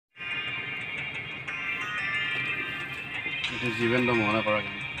এটা জীবন্ত মহনা কৰা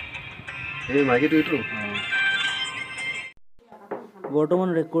গান এই মাইকিটো এইটো বৰ্তমান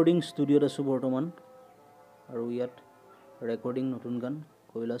ৰেকৰ্ডিং ষ্টুডিঅ'ত আছোঁ বৰ্তমান আৰু ইয়াত ৰেকৰ্ডিং নতুন গান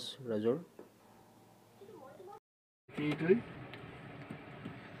কৈলাশ ৰাজৰ এইটোই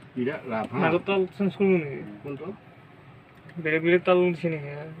ইৰা ৰাভা নাগতাল চেঞ্জ কৰিব নেকি কোনটো বেলেগ বেলেগ তাল দিছে নেকি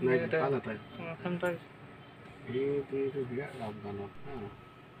নাই তাল এটাই খানটাই এইটো বিৰাট ৰাভ গানত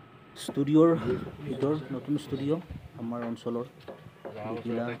ষ্টুডিঅ'ৰ ভিতৰ নতুন ষ্টুডিঅ' আমাৰ অঞ্চলৰ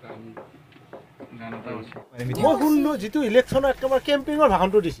গান এটা আছে মই শুনিলো যিটো ইলেকশ্যনৰ একেবাৰে কেম্পিঙৰ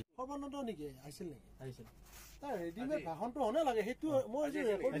ভাষণটো দিছিল সৰ্বানন্দ নেকি আহিছিল তাৰ ৰেডিমেড ভাষণটো হনে লাগে সেইটো মই আজি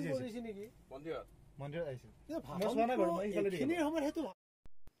ৰেকৰ্ডিং কৰিছি নেকি মন্দিৰত আহিছিল এইখিনিৰ সময়ত সেইটো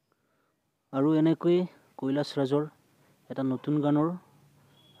আৰু এনেকৈ কৈলাশ ৰাজৰ এটা নতুন গানৰ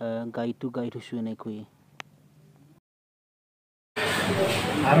গাইটো গাই থৈছোঁ এনেকৈ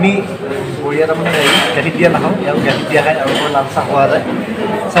আমি বঢ়িয়া তাৰমানে গাখীৰ দিয়া নাখাওঁ আৰু গাখীৰ দিয়া খাই আৰু লাল চাহ খোৱা যায়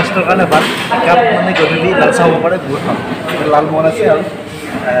স্বাস্থ্যৰ কাৰণে ভাল একাপ মানে গধূলি লাল চাহ হ'ব পাৰে বহুত ভাল লাল মন আছে আৰু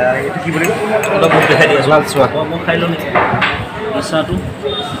এইটো কি বুলি অলপ মোক দেখাই দিয়া লাল চাহ মই খাই লওঁ নেকি চাহটো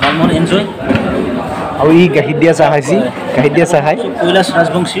লালমোহন এনজয় আৰু ই গাখীৰ দিয়া চাহ খাইছি গাখীৰ দিয়া চাহ খাই কৈলাশ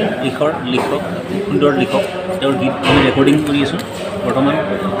ৰাজবংশীৰ লিখক সুন্দৰ লিখক তেওঁৰ গীত আমি ৰেকৰ্ডিং কৰি আছোঁ বৰ্তমান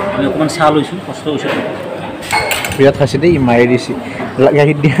আমি অকণমান চাহ লৈছোঁ কষ্ট হৈছোঁ বিৰাট খাইছে দেই মাৰি দিছে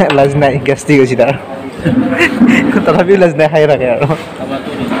গাখীৰ দিয়া লাজ নাই গেষ্টিক হৈছে তাৰ তথাপিও লাজ নাই খাই থাকে আৰু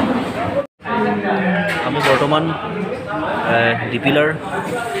আমি বৰ্তমান ডিপিলাৰ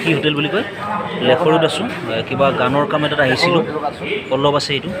কি হোটেল বুলি কয় লেখৰুত আছোঁ কিবা গানৰ কাম এটাত আহিছিলোঁ পল্লৱ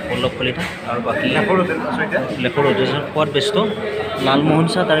আছে এইটো পল্লৱ কলিতা আৰু বাকী লেখৰুত খোৱাত ব্যস্ত লালমোহন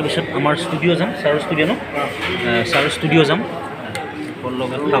চাহ তাৰপিছত আমাৰ ষ্টুডিঅ' যাম ছাৰৰ ষ্টুডিঅ' ন ছাৰৰ ষ্টুডিঅ' যাম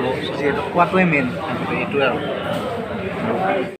পল্লৱে খাব খোৱাটোৱে মেইন এইটোৱে আৰু